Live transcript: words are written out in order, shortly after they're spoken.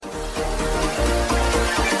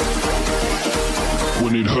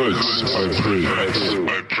When it hurts, I pray.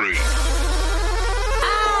 I pray.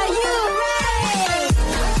 Are you ready?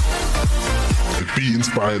 The Be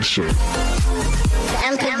Inspired Show. The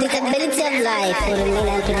unpredictability of life will remain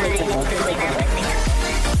unpredictable.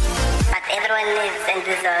 But everyone needs and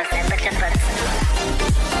deserves a better person.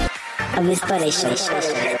 Of inspiration.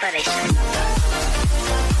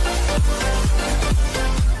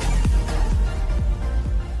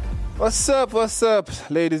 What's up,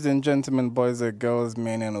 ladies and gentlemen, boys and girls,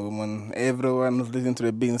 men and women, everyone who's listening to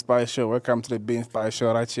the Be Inspired Show. Welcome to the Be Inspired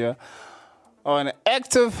Show right here on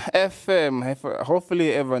Active FM.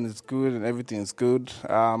 Hopefully everyone is good and everything is good.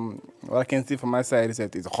 What I can see from my side is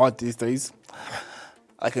that it's hot these days.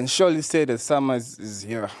 I can surely say that summer is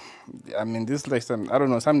here. I mean, this like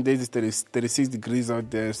some days it's 36 degrees out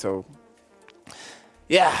there, so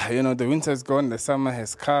yeah, the winter's gone, the summer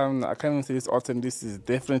has come. I can't even say this autumn, this is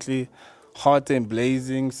definitely hot and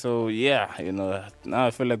blazing. So yeah, now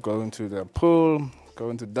I feel like going to the pool,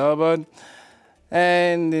 going to Durban,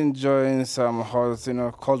 and enjoying some hot,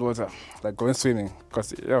 cold water, like going swimming.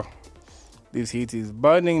 Because, this heat is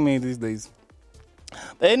burning me these days.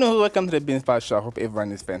 But welcome to the Be Inspired Show. I hope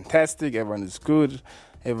everyone is fantastic, everyone is good.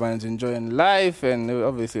 Everyone's enjoying life, and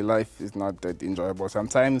obviously life is not that enjoyable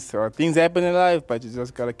sometimes. Things happen in life, but you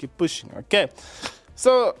just gotta keep pushing, okay?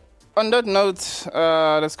 So, on that note,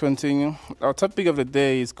 let's continue. Our topic of the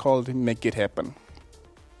day is called Make It Happen.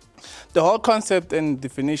 The whole concept and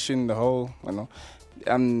definition, what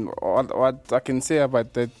I can say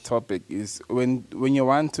about that topic is when you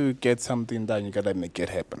want to get something done, you gotta make it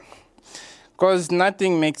happen. Because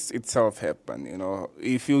nothing makes itself happen,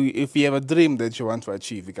 If you have a dream that you want to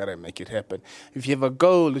achieve, you gotta make it happen. If you have a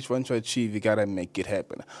goal that you want to achieve, you gotta make it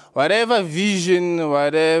happen. Whatever vision,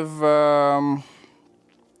 whatever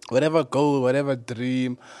goal, whatever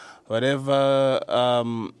dream, whatever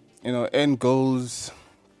end goals,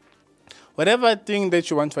 whatever thing that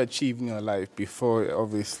you want to achieve in your life before,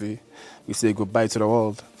 obviously, we say goodbye to the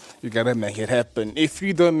world. You gotta make it happen. If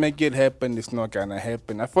you don't make it happen, it's not gonna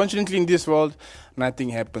happen. Unfortunately, in this world, nothing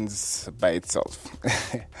happens by itself.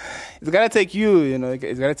 It's gotta take you,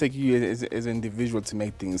 it's gotta take you as an individual to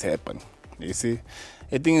make things happen. You see,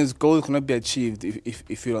 the thing is, goals cannot be achieved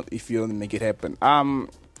if you don't make it happen. I'm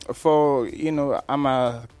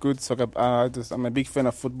a good soccer. I'm a big fan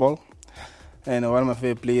of football, and one of my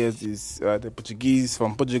favorite players is the Portuguese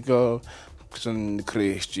from Portugal,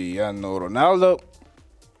 Cristiano Ronaldo.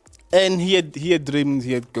 And he had dreams,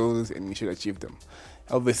 he had goals, and he should achieve them.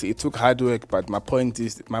 Obviously, it took hard work, but my point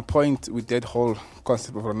with that whole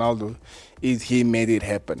concept of Ronaldo is he made it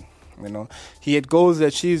happen. He had goals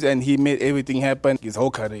achieved, and he made everything happen his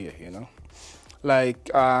whole career. Like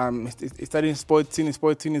he started in sports team. In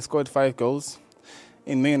sports team, he scored 5 goals.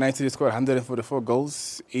 In Man United, he scored 144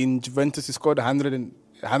 goals. In Juventus, he scored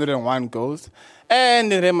 101 goals.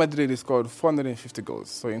 And in Real Madrid, he scored 450 goals.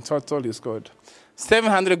 So in total, he scored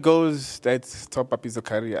 700 goals. That top up his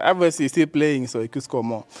career. Obviously, he's still playing, so he could score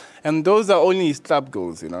more. And those are only his club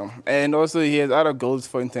goals, And also, he has other goals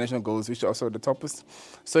for international goals, which are also the toppest.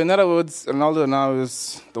 So in other words, Ronaldo now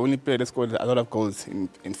is the only player that scored a lot of goals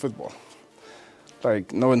in football.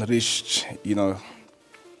 Like, no one reached,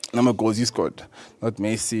 number of goals he scored. Not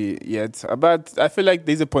Messi yet. But I feel like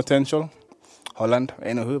there's a potential. Holland,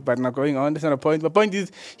 but not going on. That's not the point. The point is,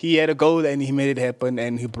 he had a goal and he made it happen,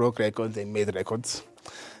 and he broke records and made records.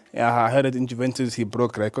 Yeah, I heard that in Juventus he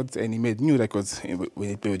broke records and he made new records when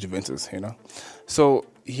he played with Juventus. So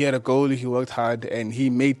he had a goal, he worked hard, and he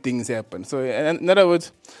made things happen. So in other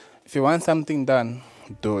words, if you want something done,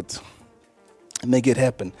 do it. Make it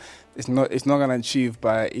happen. It's not gonna achieve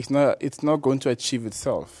it's not going to achieve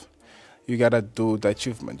itself. You gotta do the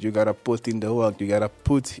achievement. You gotta put in the work. You gotta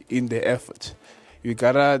put in the effort. You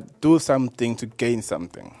gotta do something to gain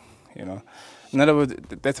something. In other words,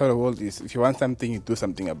 that's how the world is. If you want something, you do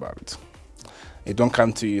something about it. It don't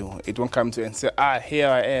come to you. It won't come to you and say, here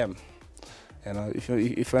I am. If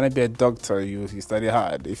you wanna be a doctor, you study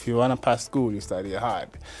hard. If you wanna pass school, you study hard.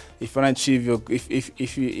 If you wanna achieve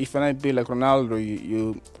if you wanna be like Ronaldo,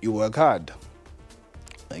 you work hard.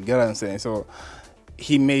 You get what I'm saying? So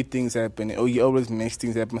he made things happen, or he always makes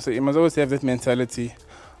things happen. So you must always have that mentality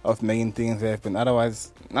of making things happen.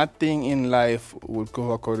 Otherwise, nothing in life will go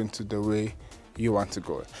according to the way you want to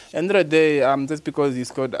go. End of the day, just because he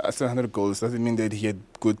scored 700 goals doesn't mean that he had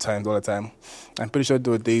good times all the time. I'm pretty sure there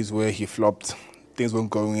were days where he flopped, things weren't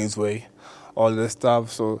going his way, all that stuff.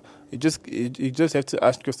 So you just have to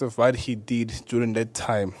ask yourself what he did during that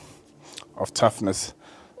time of toughness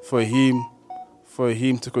for him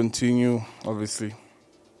to continue, obviously.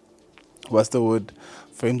 What's the word?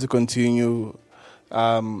 For him to continue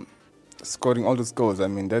scoring all those goals. I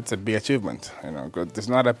mean, that's a big achievement. 'Cause there's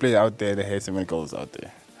not a player out there that has so many goals out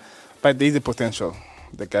there. But there is a potential.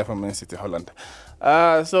 The guy from Man City, Holland.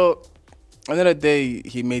 So another day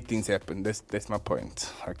he made things happen. That's my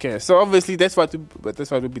point. Okay. So obviously that's what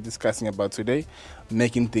we'll be discussing about today,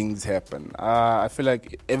 making things happen. I feel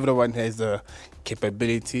like everyone has the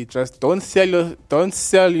capability. Just don't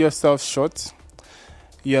sell yourself short.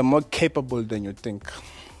 You're more capable than you think.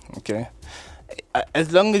 Okay.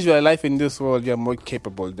 As long as you're alive in this world, you're more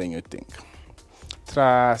capable than you think.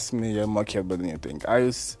 Trust me, you're more capable than you think.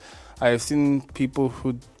 I've seen people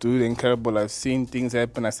who do the incredible. I've seen things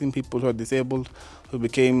happen. I've seen people who are disabled who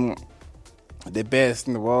became the best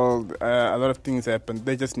in the world. A lot of things happen.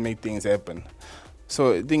 They just make things happen.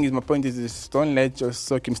 So the thing is, my point is don't let your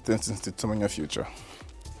circumstances determine your future.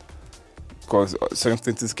 Because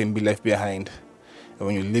circumstances can be left behind. And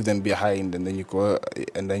when you leave them behind and then you go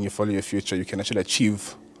and then you follow your future, you can actually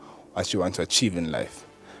achieve what you want to achieve in life.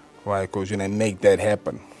 Why? Because you're going to make that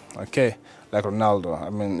happen. Okay? Like Ronaldo. I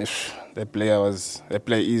mean, that player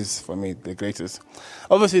is, for me, the greatest.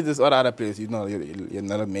 Obviously, there's other players, you're not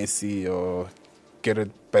Messi or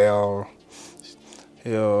Gareth Bale,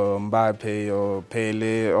 Mbappe or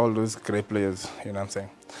Pele, all those great players, you know what I'm saying?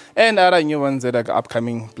 And other new ones that are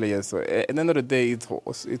upcoming players. So at the end of the day, it's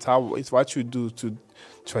what you do to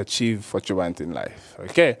achieve what you want in life.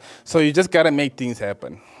 Okay? So you just gotta make things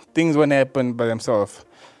happen. Things won't happen by themselves.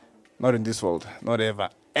 Not in this world. Not ever.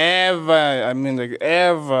 Ever. I mean, like,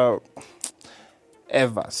 ever.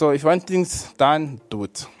 So if you want things done, do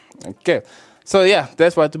it. Okay. So yeah,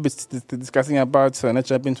 that's what we'll be discussing about. So let's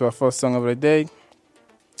jump into our first song of the day.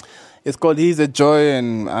 It's called He's a Joy,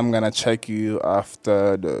 and I'm gonna check you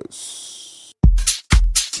after this.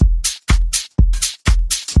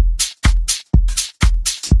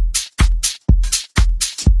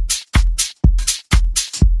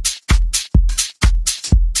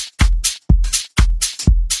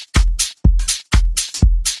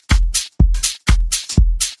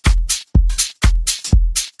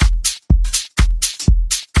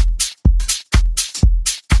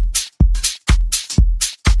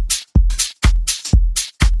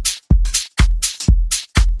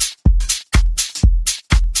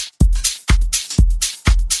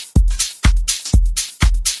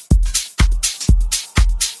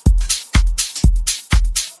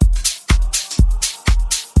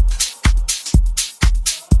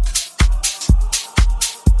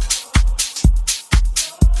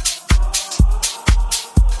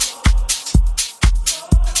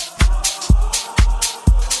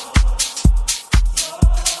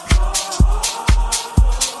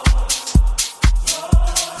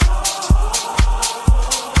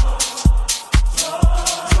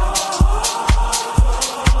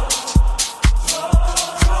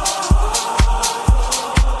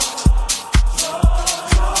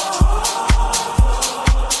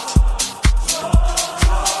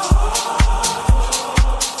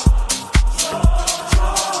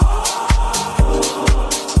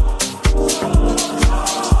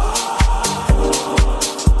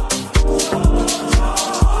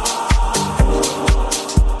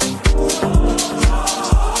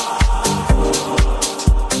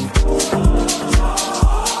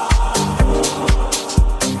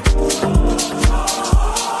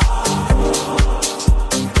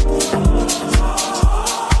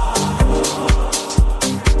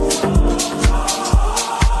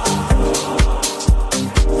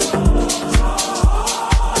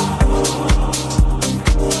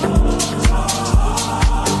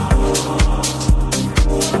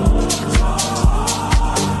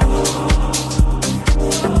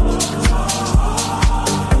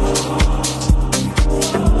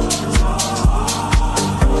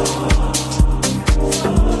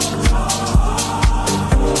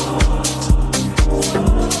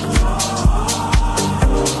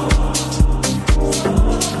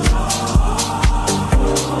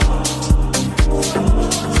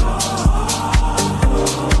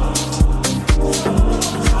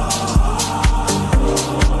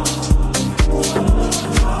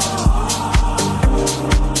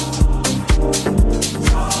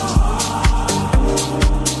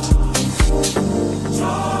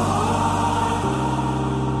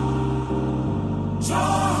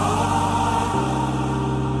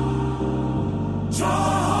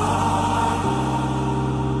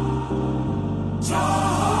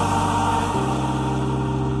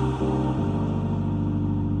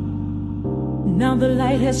 Now the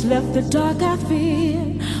light has left the dark I fear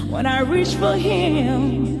when I reach for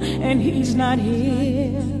him and he's not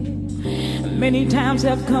here. Many times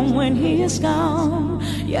have come when he is gone,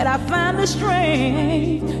 yet I find the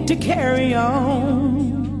strength to carry on.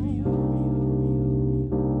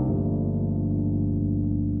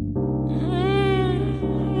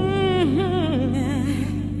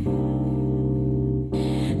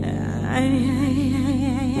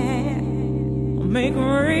 make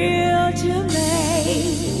real to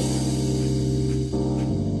me.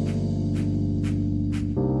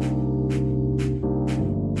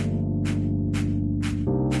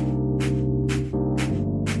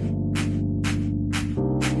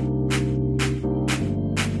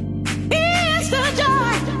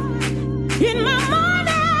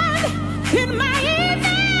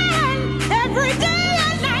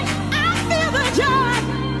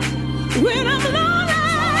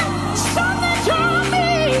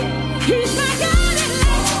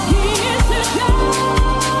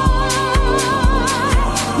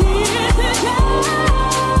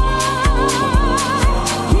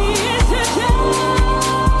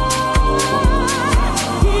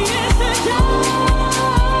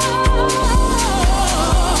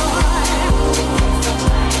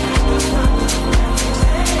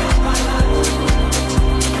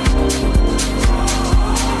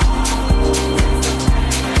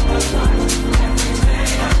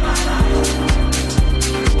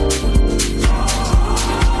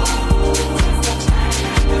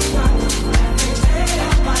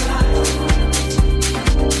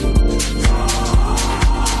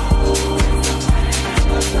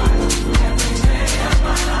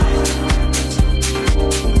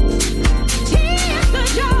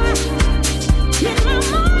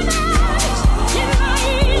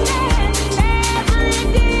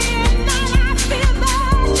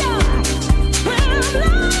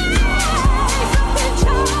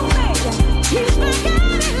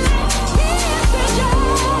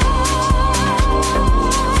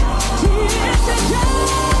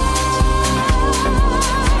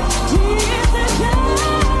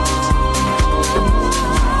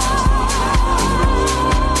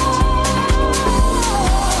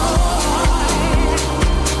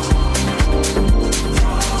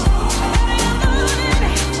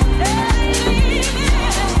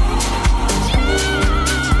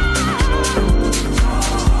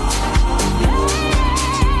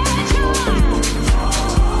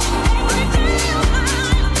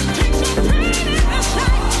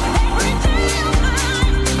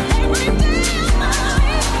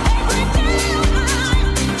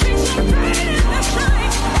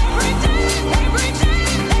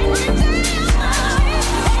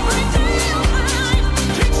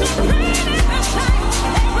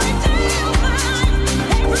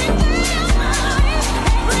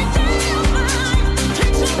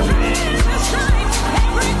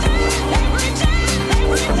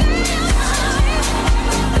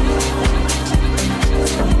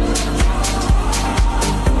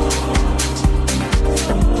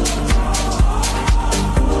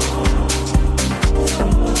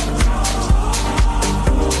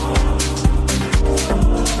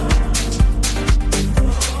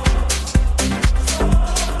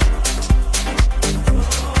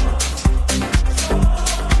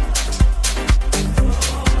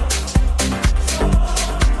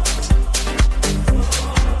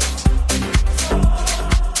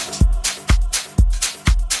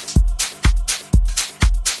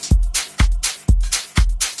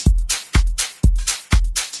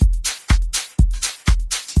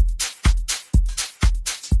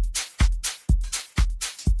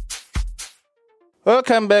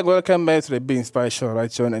 Welcome back to the Be Inspired Show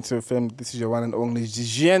right here on Active FM. This is your one and only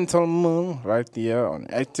Gentleman right here on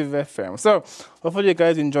Active FM. So, hopefully you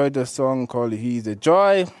guys enjoyed the song called He's a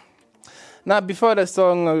Joy. Now, before the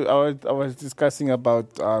song, I was discussing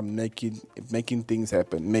about making things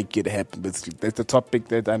happen, make it happen. Basically, that's the topic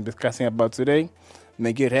that I'm discussing about today.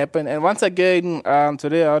 Make it happen. And once again,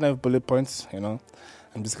 today I don't have bullet points, I'm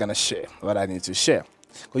just going to share what I need to share.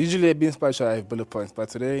 Because usually at Be Inspired Show I have bullet points, but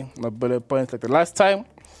today, no bullet points. Like the last time,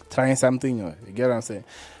 trying something new. You get what I'm saying?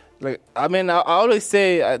 Like, I always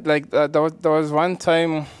say, there was one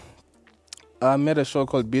time I made a show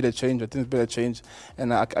called Be the Change. I think it's Be the Change.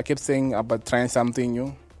 And I kept saying about trying something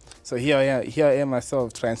new. So here I am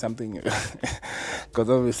myself trying something new. Because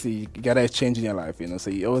obviously, you got to change in your life, So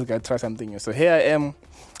you always got to try something new. So here I am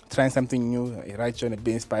trying something new, right here on the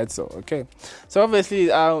Be Inspired. So, okay. So obviously,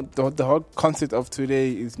 the whole concept of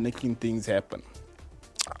today is making things happen.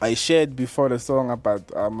 I shared before the song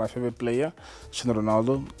about my favorite player, Cristiano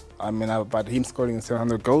Ronaldo. About him scoring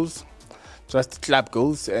 700 goals, just club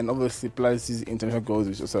goals, and obviously plus his international goals,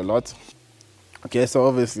 which is a lot. Okay, so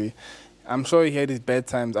obviously, I'm sure he had his bad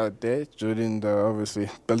times out there during the obviously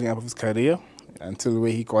building up of his career until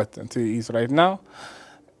where he is right now.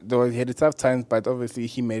 Though he had his tough times, but obviously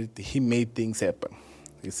he made things happen.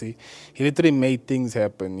 You see, he literally made things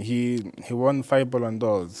happen. He won 5 Ballon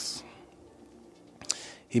d'Ors.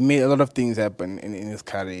 He made a lot of things happen in his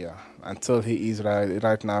career until he is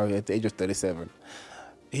right now at the age of 37.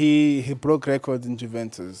 he broke records in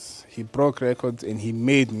Juventus. He broke records and he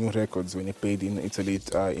made new records when he played in Italy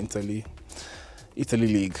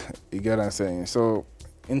League. You get what I'm saying? So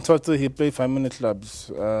in total, he played for many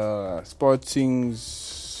clubs: Sporting,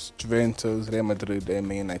 Juventus, Real Madrid, and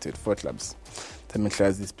Man United. 4 clubs. The many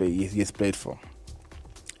clubs he's played for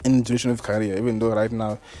in the duration of his career. Even though right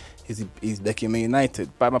now he's back in Man United,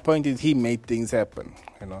 but my point is he made things happen.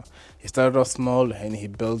 You know, he started off small and he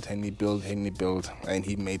built and he built and he built and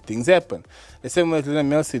he made things happen. The same way Lionel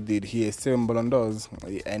Messi did. He has 7 Ballon d'Ors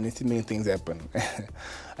and he's made things happen.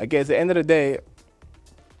 I guess at the end of the day,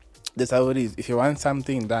 that's how it is. If you want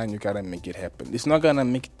something done, you gotta make it happen. It's not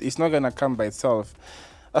gonna come by itself.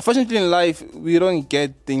 Unfortunately, in life, we don't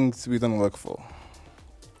get things we don't work for.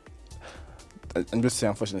 I'm just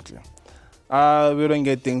saying, unfortunately. We don't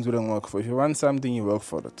get things we don't work for. If you want something, you work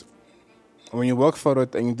for it. When you work for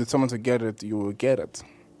it and you determine to get it, you will get it.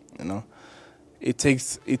 You know, it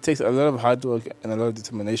takes a lot of hard work and a lot of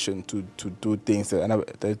determination to do things that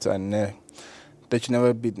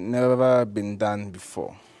never been done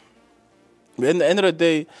before. But at the end of the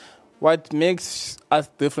day, what makes us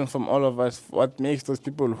different from all of us, what makes those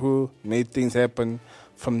people who made things happen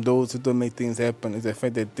from those who don't make things happen, is the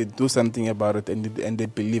fact that they do something about it and they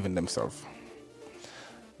believe in themselves.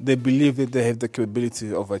 They believe that they have the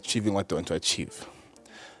capability of achieving what they want to achieve.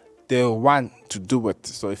 They want to do it.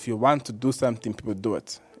 So if you want to do something, people do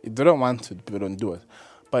it. If they don't want to, people don't do it.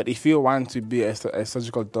 But if you want to be a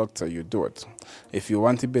surgical doctor, you do it. If you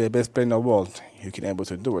want to be the best player in the world, you can be able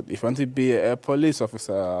to do it. If you want to be a police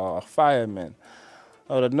officer or a fireman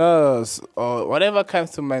or a nurse or whatever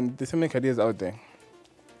comes to mind, there's so many careers out there.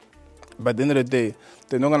 But at the end of the day,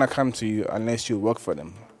 they're not going to come to you unless you work for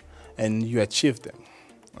them and you achieve them.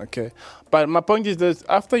 Okay? But my point is that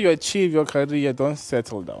after you achieve your career, don't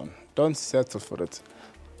settle down. Don't settle for it.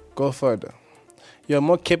 Go further. You're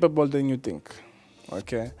more capable than you think.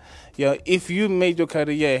 Okay? Yeah, if you made your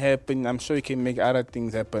career happen, I'm sure you can make other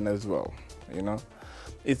things happen as well. You know?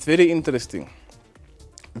 It's very interesting.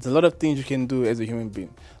 There's a lot of things you can do as a human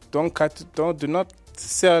being. Do not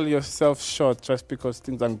sell yourself short just because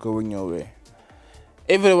things aren't going your way.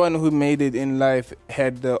 Everyone who made it in life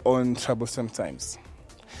had their own troubles sometimes.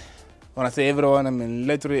 When I say everyone, I mean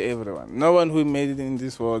literally everyone. No one who made it in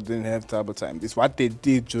this world didn't have trouble times. It's what they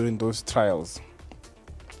did during those trials.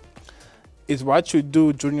 It's what you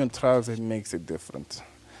do during your trials that makes it different.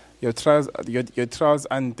 Your trials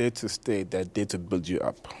aren't there to stay; they're there to build you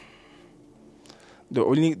up. They're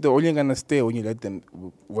only gonna stay when you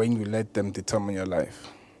let them determine your life.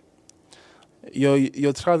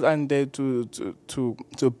 Your trials aren't there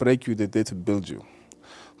to break you; they're there to build you.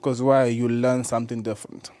 Because why? You learn something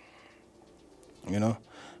different. You know,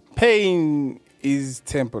 pain is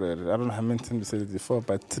temporary. I don't know how many times I said it before,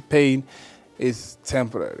 but pain is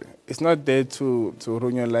temporary. It's not there to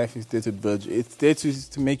ruin your life. It's there to build you. It's there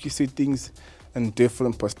to make you see things in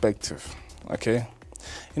different perspective. Okay?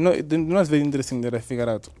 You know what's very interesting that I figured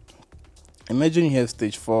out? Imagine you have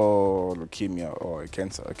stage 4 leukemia or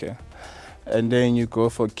cancer, okay? And then you go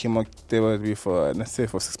for chemotherapy for, let's say,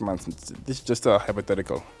 for 6 months. This is just a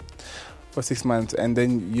hypothetical. For 6 months, and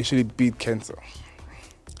then you usually beat cancer.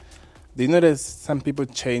 Do you know that some people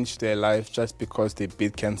change their life just because they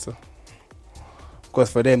beat cancer? Because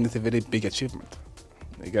for them, it's a very big achievement.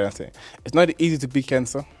 You get what I'm saying? It's not easy to beat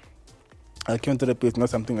cancer. Chemotherapy is not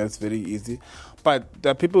something that's very easy. But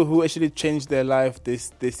there are people who actually change their life. They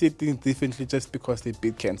see things differently just because they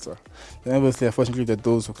beat cancer. And obviously, unfortunately, there are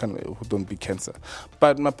those who don't beat cancer.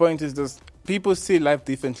 But my point is that people see life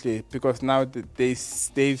differently because now they've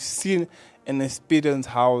seen and experienced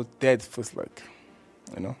how death feels like.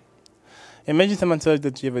 You know? Imagine someone tells you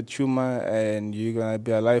that you have a tumor and you're going to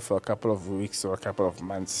be alive for a couple of weeks or a couple of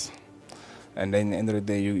months. And then at the end of the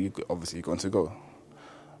day, you obviously you're going to go.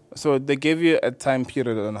 So they gave you a time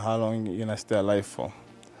period on how long you're going to stay alive for.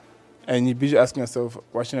 And you're busy asking yourself,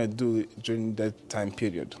 what should I do during that time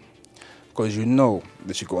period? Because you know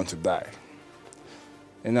that you're going to die.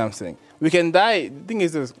 You know what I'm saying? We can die. The thing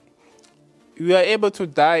is this. We are able to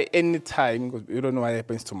die anytime because we don't know what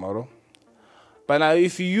happens tomorrow. But now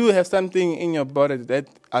if you have something in your body that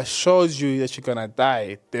assures you that you're going to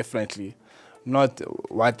die, definitely. Not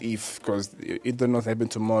what if, because you don't know what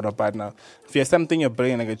happens tomorrow. But now, if you have something in your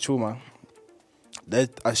brain like a tumor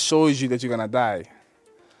that assures you that you're going to die,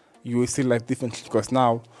 you will see life differently because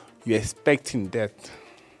now you're expecting death.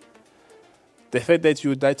 The fact that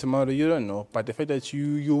you die tomorrow, you don't know. But the fact that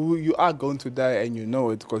you are going to die and you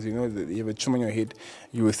know it because you know that you have a tumor in your head,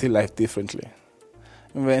 you will see life differently.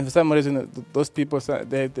 When for some reason, those people,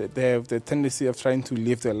 they have the tendency of trying to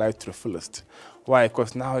live their life to the fullest. Why?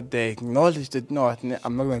 Because now they acknowledge that, no,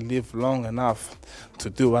 I'm not going to live long enough to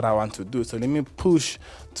do what I want to do. So let me push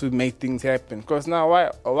to make things happen. Because now,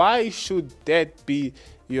 why should that be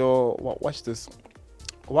your, watch this.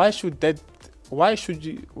 Why should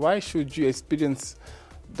you experience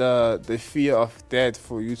the fear of that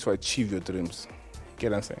for you to achieve your dreams?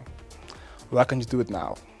 Get what I'm saying? Why can't you do it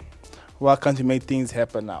now? Why can't you make things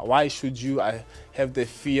happen now? Why should you have the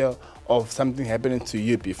fear of something happening to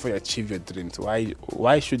you before you achieve your dreams?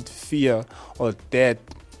 Why should fear or that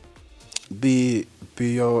be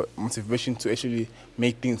your motivation to actually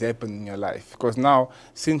make things happen in your life? Because now,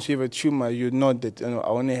 since you have a tumor, you know that I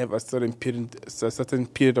only have a certain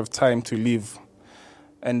period of time to live,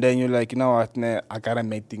 and then you're like, you know what? Nah, I gotta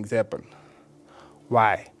make things happen.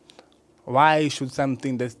 Why? Why should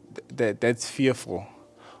something that's fearful?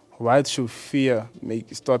 Why should fear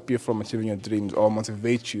stop you from achieving your dreams or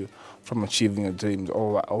motivate you from achieving your dreams?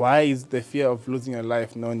 Or why is the fear of losing your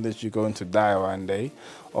life, knowing that you're going to die one day,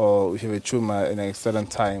 or you have a tumor in a certain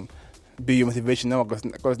time, be your motivation now?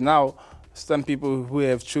 Because now, some people who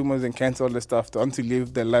have tumors and cancer, all this stuff, they want to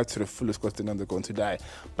live their life to the fullest because they know they're going to die.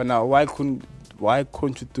 But now, why couldn't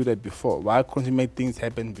you do that before? Why couldn't you make things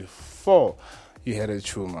happen before you had a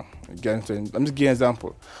tumor? Again, I'm just giving an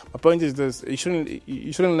example. My point is this: you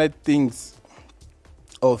shouldn't let things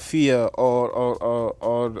or fear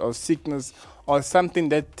or sickness or something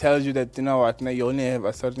that tells you that, you know what, now you only have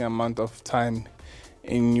a certain amount of time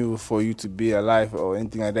in you for you to be alive or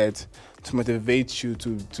anything like that to motivate you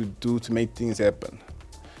to make things happen.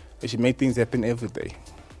 You should make things happen every day.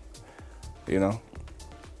 You know,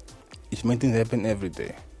 you should make things happen every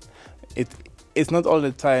day. It's not all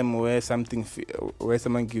the time where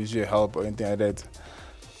someone gives you help or anything like that.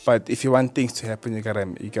 But if you want things to happen, you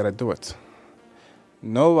gotta do it.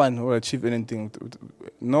 No one will achieve anything.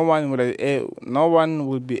 No one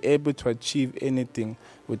will be able to achieve anything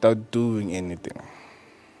without doing anything.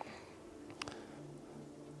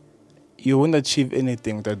 You won't achieve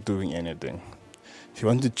anything without doing anything. If you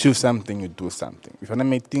want to achieve something, you do something. If you want to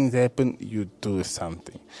make things happen, you do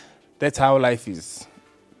something. That's how life is.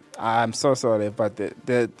 I'm so sorry, but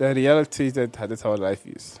the reality is that that's how life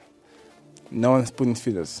is. No one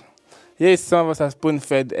spoon-feeds us. Yes, some of us are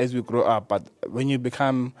spoon-fed as we grow up, but when you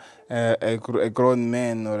become a grown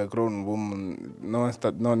man or a grown woman, no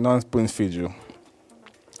one spoon-feeds you.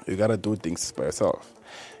 You gotta do things by yourself.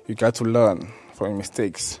 You got to learn from your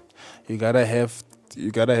mistakes. You gotta have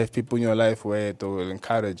people in your life where they will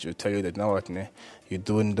encourage you, tell you that, no, what, you're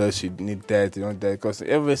doing this, you need that, you know that. Because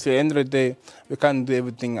obviously, at the end of the day, we can't do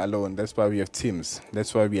everything alone. That's why we have teams.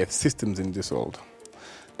 That's why we have systems in this world.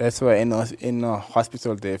 That's why in a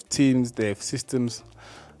hospital they have teams, they have systems.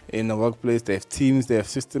 In a workplace they have teams, they have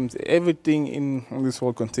systems. Everything in this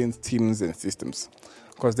world contains teams and systems,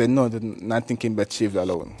 because they know that nothing can be achieved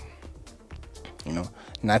alone. You know,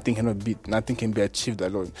 nothing can be achieved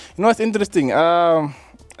alone. You know what's interesting? A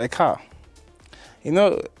car. You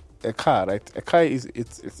know, a car, right? A car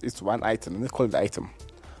it's one item. Let's call it the item.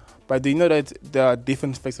 But do you know that there are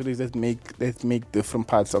different factories that make different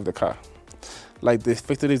parts of the car? Like the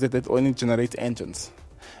factories that only generate engines,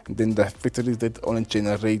 and then the factories that only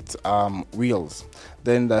generate wheels,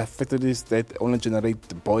 then the factories that only generate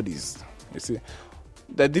the bodies. You see,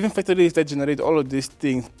 there are different factories that generate all of these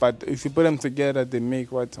things, but if you put them together, they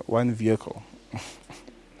make one vehicle.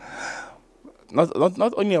 Not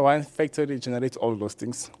only one factory generates all those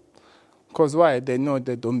things, because why? They know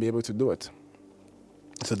they don't be able to do it,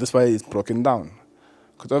 so that's why it's broken down.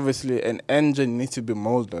 Because obviously an engine needs to be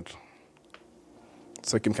molded,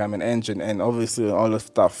 so it can become an engine, and obviously all the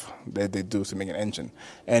stuff that they do to make an engine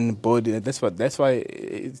and body. That's why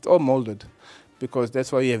it's all molded, because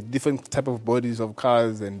that's why you have different type of bodies of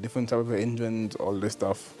cars and different type of engines, all this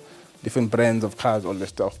stuff, different brands of cars, all this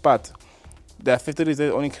stuff. But there are factories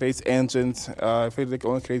that only create engines, factories that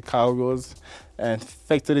only create car wheels, and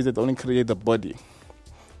factories that only create the body.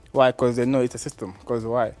 Why? Because they know it's a system. Because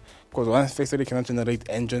why? Because one factory cannot generate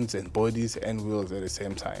engines and bodies and wheels at the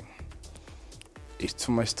same time. It's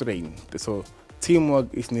too much strain. So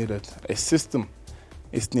teamwork is needed. A system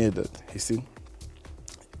is needed, you see.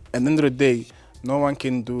 At the end of the day, no one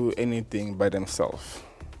can do anything by themselves.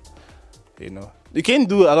 You know, you can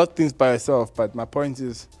do a lot of things by yourself, but my point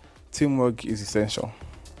is, teamwork is essential.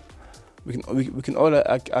 We can all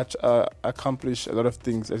accomplish a lot of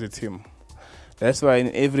things as a team. That's why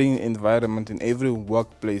in every environment, in every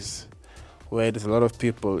workplace where there's a lot of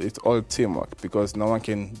people, it's all teamwork, because no one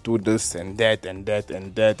can do this and that and that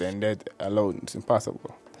and that and that alone. It's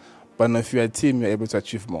impossible. But if you're a team, you're able to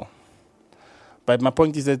achieve more. But my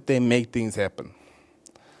point is that they make things happen.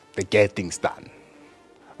 They get things done.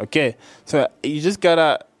 Okay? So you just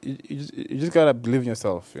gotta believe in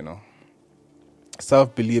yourself, you know.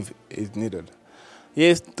 Self-belief is needed.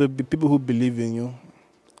 Yes, there'll be people who believe in you,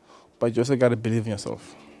 but you also gotta believe in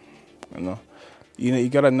yourself. You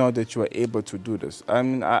gotta know that you are able to do this. I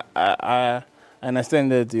mean, I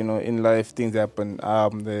understand that, in life things happen.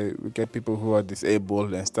 We get people who are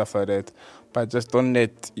disabled and stuff like that, but just don't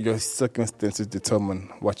let your circumstances determine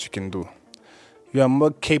what you can do. You are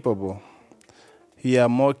more capable. I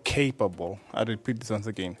repeat this once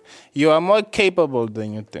again. You are more capable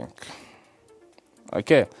than you think.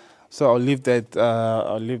 Okay, so I'll leave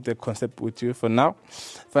that concept with you for now.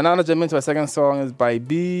 For now, the my second song is by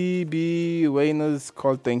B.B. Wayners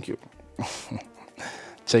called Thank You.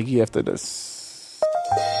 Check you after this.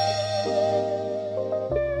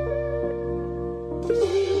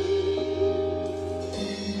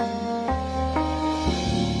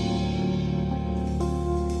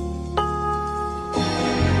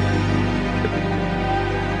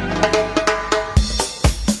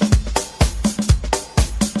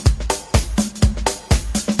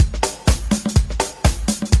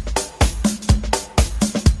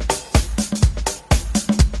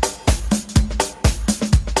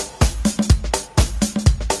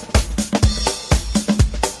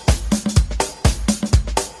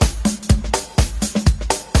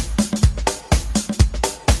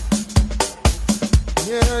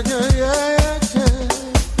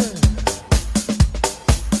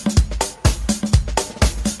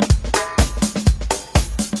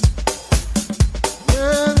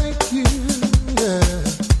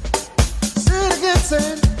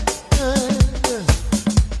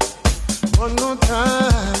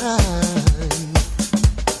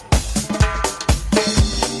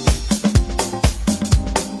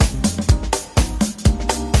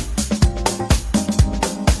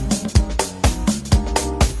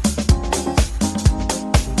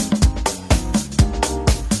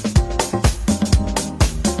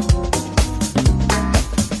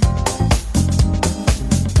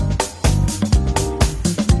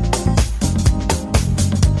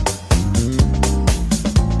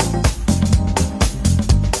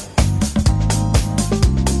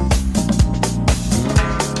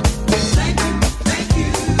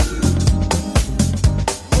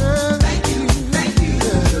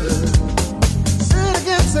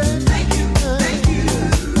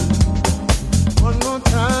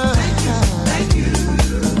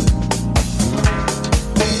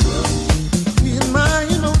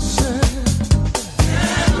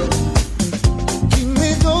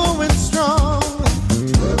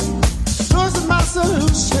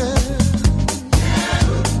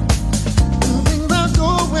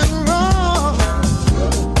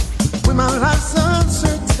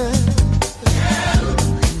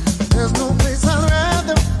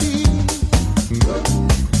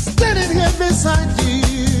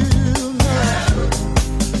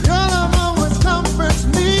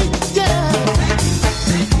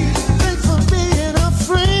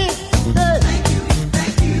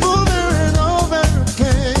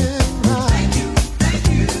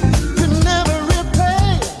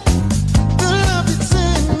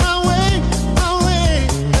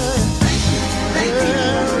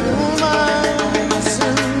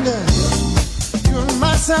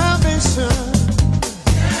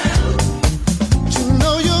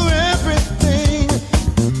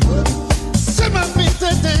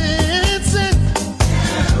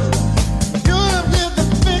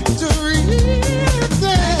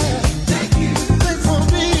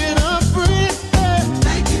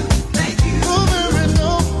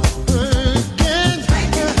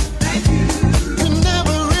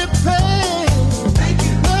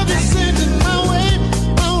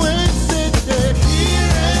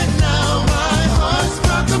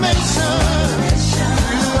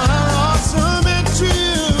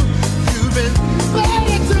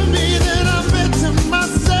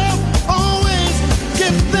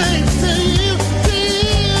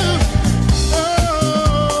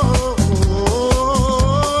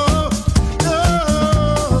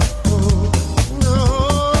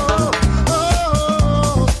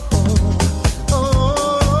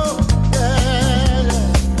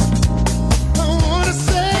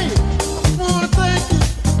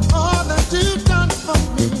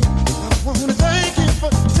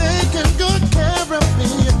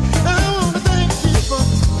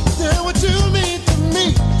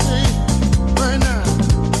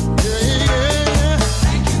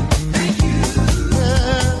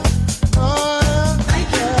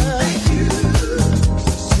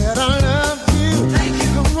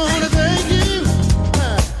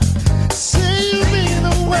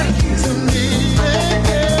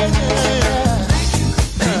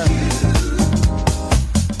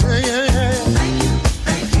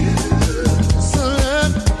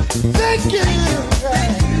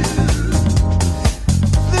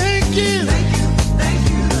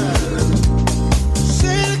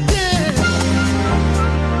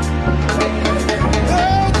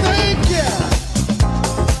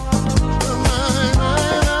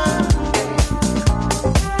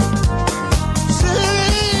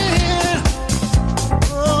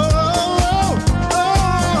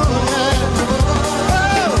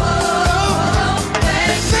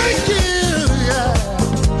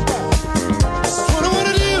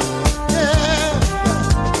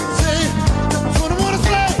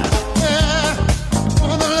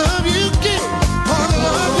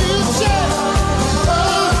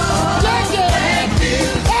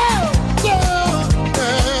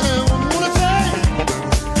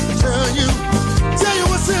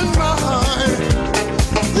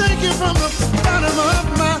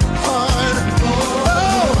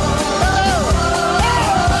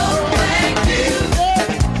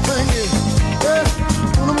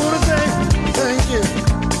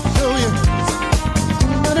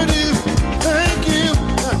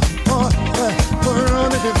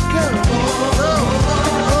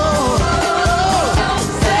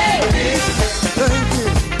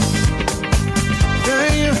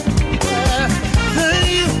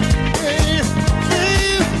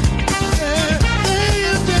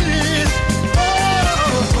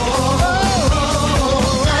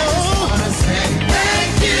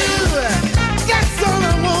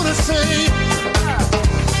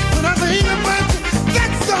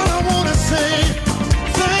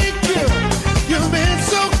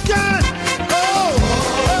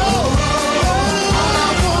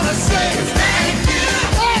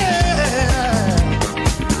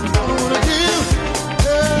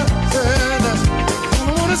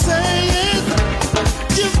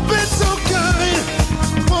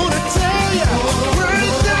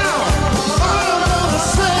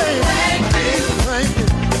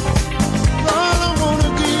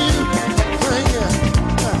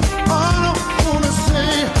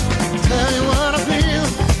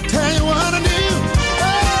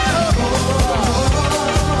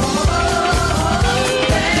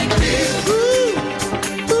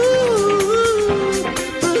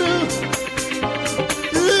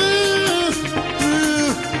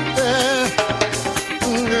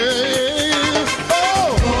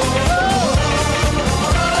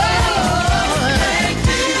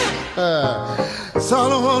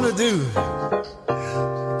 wanna do.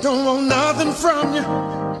 Don't want nothing from you,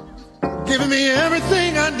 giving me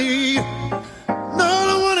everything I need. No, I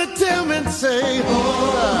don't wanna tell me and say,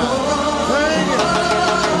 oh,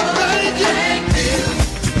 thank you, thank you.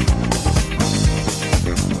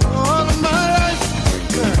 All of my life,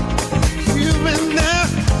 you've been there.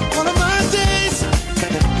 All of my days,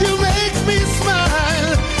 you make me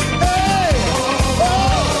smile. Hey,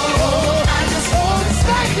 oh, I just want to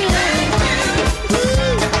thank you.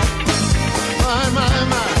 My.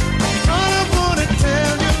 All I wanna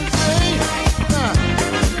tell you, say,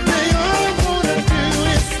 all I wanna do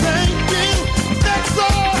is thank you. That's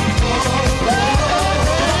all.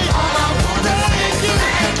 Hey, all I wanna thank you.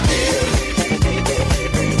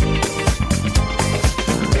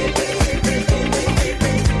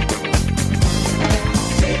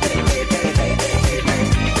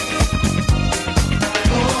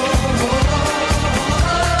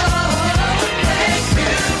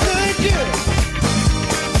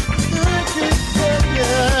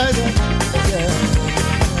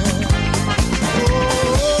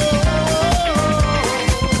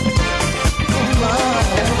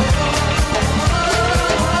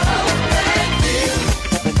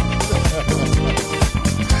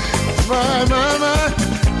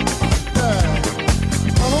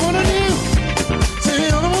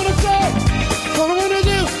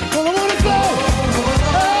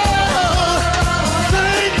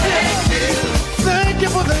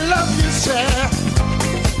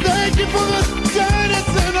 Thank you for the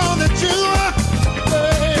guidance and all that you are.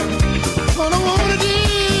 Hey, all I wanna do,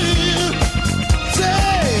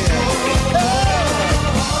 say,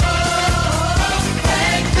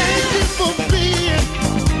 thank you for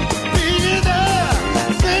being there.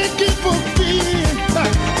 Thank you for being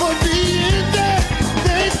there.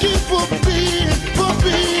 Thank you for being,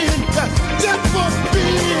 just for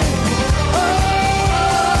being.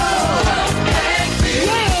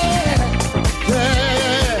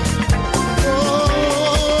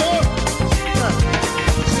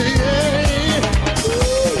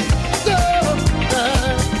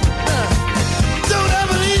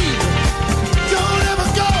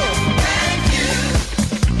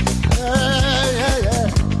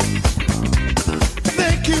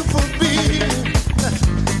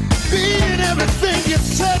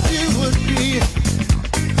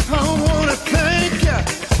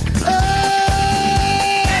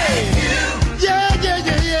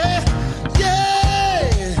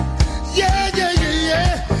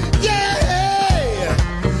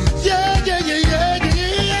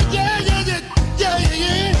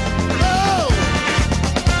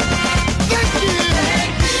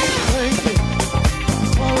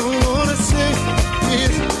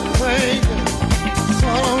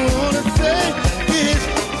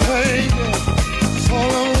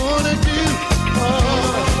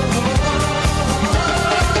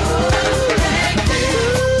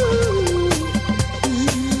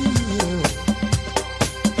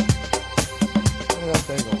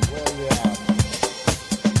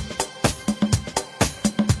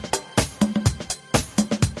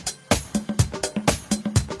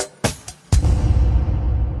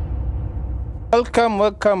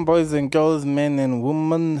 Welcome, boys and girls, men and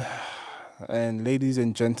women, and ladies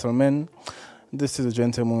and gentlemen. This is the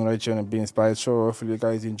Gentleman right here on the Be Inspired Show. Hopefully, you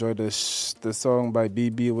guys enjoyed the song by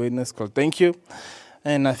BB Witness called "Thank You."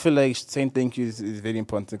 And I feel like saying thank you is very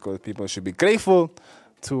important because people should be grateful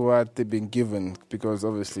to what they've been given. Because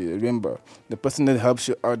obviously, remember, the person that helps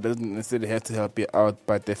you out doesn't necessarily have to help you out,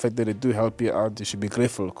 but the fact that they do help you out, you should be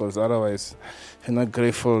grateful. Because otherwise, if you're not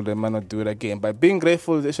grateful, they might not do it again. But being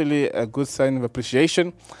grateful is actually a good sign of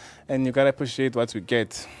appreciation, and you gotta appreciate what we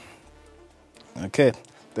get. Okay,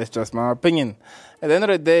 that's just my opinion. At the end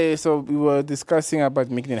of the day, so we were discussing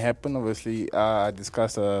about making it happen. Obviously, I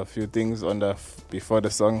discussed a few things before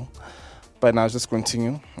the song, but now I'll just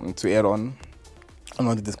continue to add on. I'm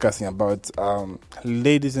not discussing about,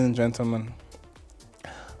 ladies and gentlemen,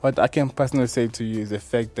 what I can personally say to you is the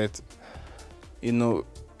fact that,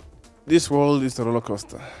 this world is a roller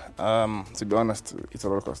coaster. To be honest, it's a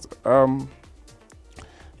roller coaster. The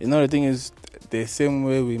thing is, the same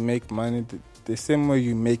way we make money, the same way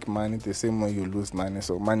you make money, the same way you lose money.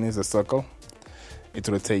 So money is a circle. It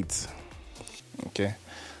rotates. Okay?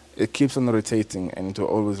 It keeps on rotating, and it will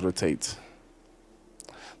always rotate.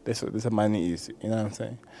 That's what money is, you know what I'm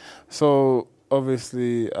saying? So,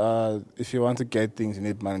 obviously, if you want to get things, you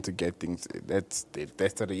need money to get things. That's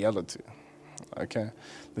the reality, okay?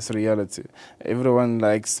 That's the reality. Everyone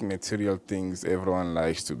likes material things. Everyone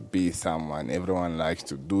likes to be someone. Everyone likes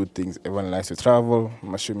to do things. Everyone likes to travel,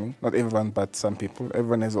 I'm assuming. Not everyone, but some people.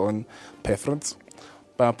 Everyone has their own preference.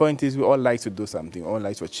 But my point is, we all like to do something. We all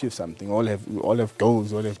like to achieve something. We all have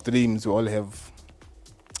goals. We all have dreams. We all have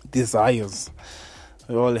desires.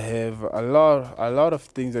 We all have a lot of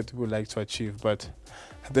things that we would like to achieve. But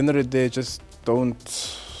at the end of the day, just don't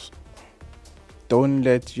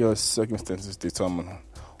let your circumstances determine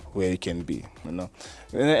where you can be. You know,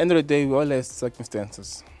 at the end of the day, we all have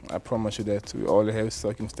circumstances. I promise you that we all have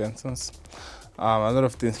circumstances. A lot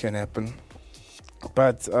of things can happen.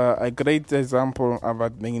 But a great example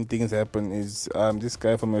about making things happen is this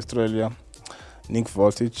guy from Australia, Nick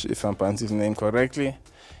Voltage, if I'm pronouncing his name correctly.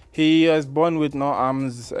 He was born with no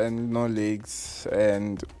arms and no legs,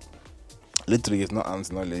 and literally has no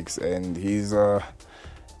arms, no legs, and he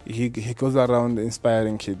goes around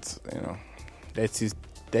inspiring kids. You know, that's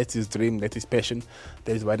his dream, that's his passion.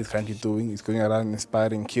 That is what he's currently doing. He's going around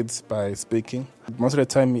inspiring kids by speaking. Most of the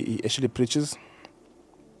time, he actually preaches.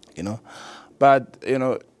 You know. But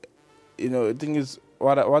the thing is,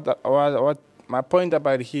 what my point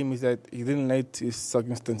about him is that he didn't let his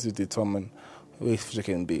circumstances determine where his future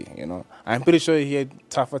can be. You know, I'm pretty sure he had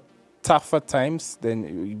tougher times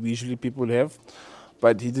than usually people have,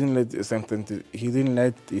 but he didn't let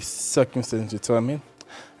his circumstances determine.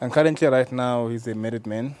 And currently, right now, he's a married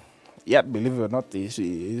man. Yeah, believe it or not, he's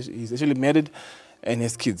actually married and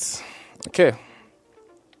has kids. Okay,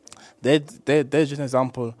 that's just an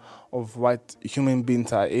example of what human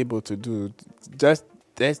beings are able to do. That's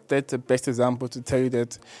the best example to tell you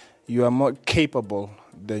that you are more capable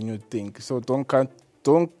than you think. So don't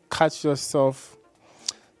cut yourself,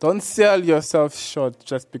 don't sell yourself short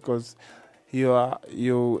just because you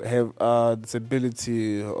have a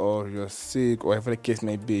disability or you're sick or whatever the case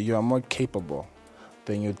may be. You are more capable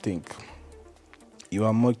than you think. You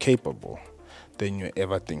are more capable than you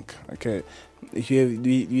ever think. Okay,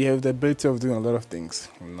 you have the ability of doing a lot of things.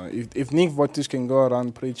 You know, if Nick Voltage can go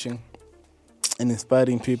around preaching and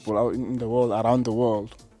inspiring people out in the world, around the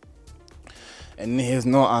world, and he has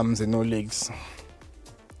no arms and no legs,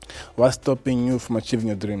 what's stopping you from achieving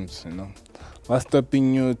your dreams? You know, what's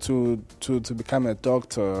stopping you to become a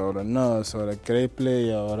doctor or a nurse or a great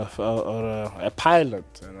player or a pilot?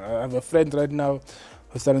 You know, I have a friend right now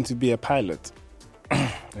who's starting to be a pilot.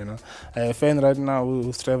 You know, I have a friend right now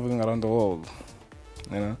who's traveling around the world.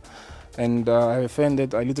 You know, and I have a friend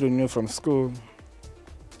that I literally knew from school.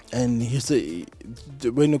 And he said,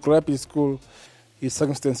 when he grew up in school, his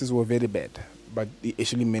circumstances were very bad, but he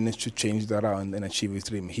actually managed to change that around and achieve his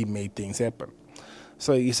dream. He made things happen.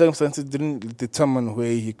 So his circumstances didn't determine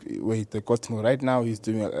where he got to. Right now, he's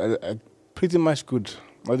doing a pretty much good,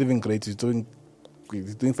 not even great. He's doing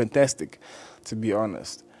fantastic, to be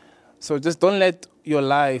honest. So just don't let your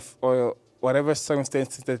life or whatever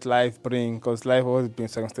circumstances that life brings, because life always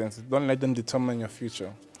brings circumstances, don't let them determine your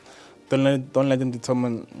future. Don't let them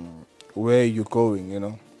determine where you're going, you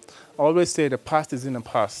know. I always say the past is in the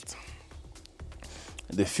past.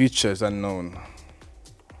 The future is unknown.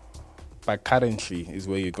 But currently is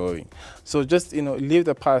where you're going. So just, leave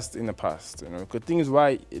the past in the past, you know. Because the thing is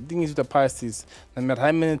with the past is, no matter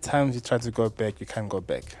how many times you try to go back, you can't go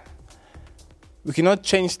back. We cannot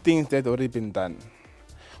change things that have already been done.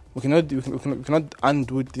 We cannot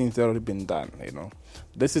undo things that have already been done, you know.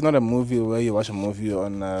 This is not a movie where you watch a movie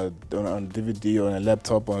on DVD or on a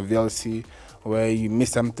laptop or a VLC where you miss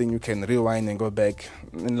something, you can rewind and go back.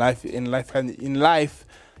 In life,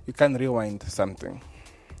 you can't rewind something.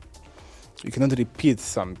 You cannot repeat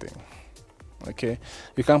something. Okay?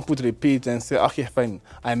 You can't put repeat and say, okay, fine,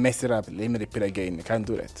 I messed it up, let me repeat again. You can't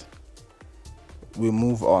do that. We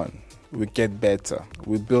move on. We get better.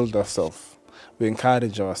 We build ourselves. We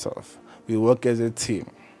encourage ourselves. We work as a team.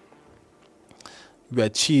 We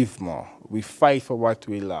achieve more. We fight for what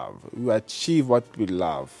we love. We achieve what we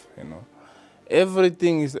love, you know.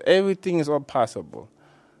 Everything is all possible.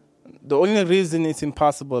 The only reason it's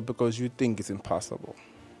impossible is because you think it's impossible.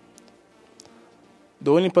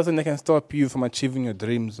 The only person that can stop you from achieving your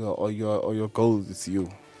dreams or your goals is you.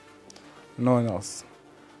 No one else.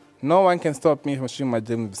 No one can stop me from achieving my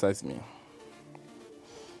dreams besides me.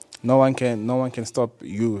 No one can stop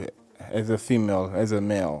you as a female, as a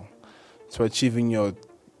male, to achieving your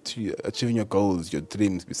goals, your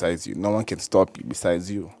dreams besides you. No one can stop you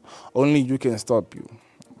besides you. Only you can stop you,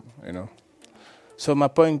 you know. So my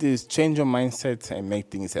point is, change your mindset and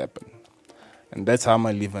make things happen. And that's how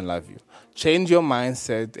I live and love you. Change your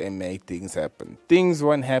mindset and make things happen. Things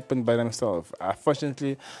won't happen by themselves.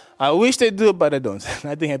 Unfortunately, I wish they do, but I don't.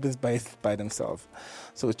 Nothing happens by themselves.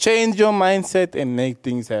 So change your mindset and make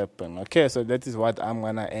things happen. Okay, so that is what I'm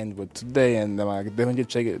going to end with today, and I'm going to definitely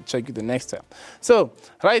check it the next time. So,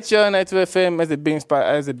 right here on Active FM as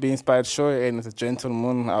a Be Inspired show, and as a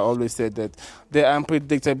gentleman, I always said that the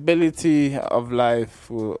unpredictability of life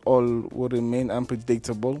will remain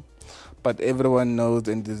unpredictable, but everyone knows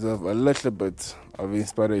and deserves a little bit of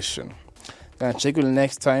inspiration. Gonna check you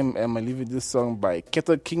next time, and I'll leave you this song by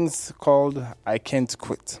Kettle Kings called I Can't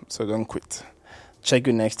Quit, so don't quit. Check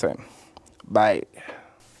you next time. Bye.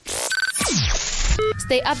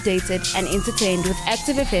 Stay updated and entertained with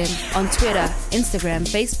Active FM on Twitter, Instagram,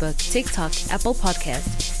 Facebook, TikTok, Apple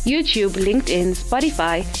Podcasts, YouTube, LinkedIn,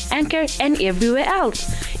 Spotify, Anchor, and everywhere else.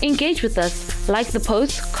 Engage with us, like the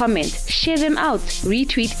post, comment, share them out,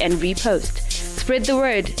 retweet, and repost. Spread the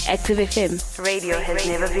word. Active FM. Radio has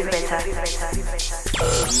never been better.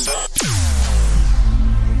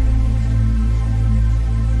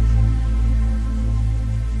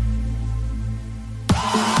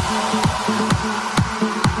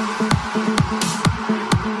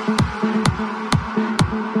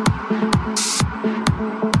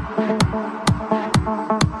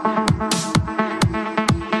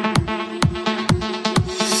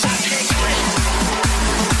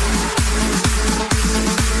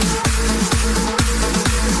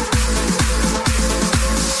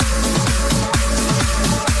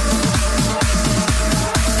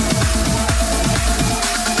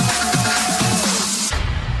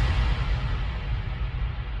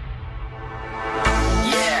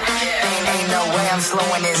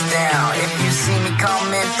 Slowing this down. If you see me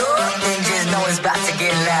coming through, then just know it's about to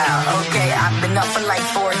get loud. Okay, I've been up for like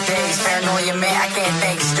 4 days. Paranoia, man, I can't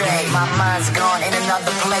think straight. My mind's gone in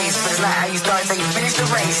another place, but it's not how you start till you finish the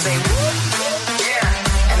race. Say, whoop,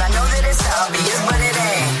 yeah. And I know that it's obvious, but it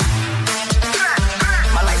ain't.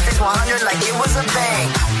 My life is 100 like it was a bang.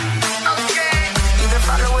 Okay. Either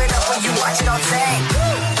follow it up or you watch it on tank.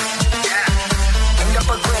 End up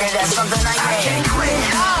a quitter, that's something I can't quit.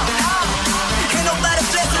 Nobody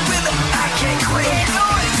flex the rhythm. I can't quit.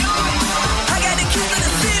 I got the keys to the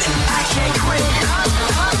city. I can't quit.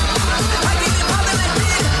 I get it poppin' like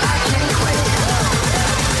this. I can't quit.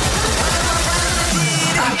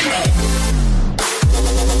 I can't.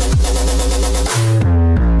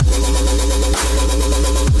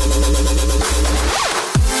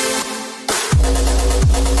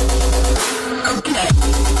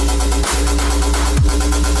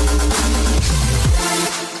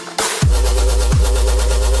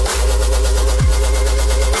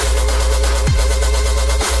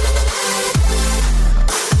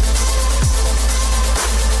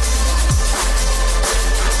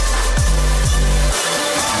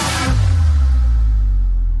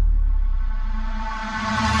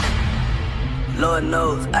 Lord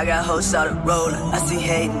knows, I got hoes started rolling. I see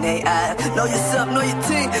hate in they eyes. Know yourself, know your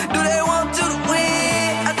team. Do they want you to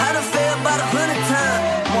win? I done failed about 100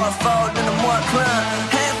 times. More fall than the more climb.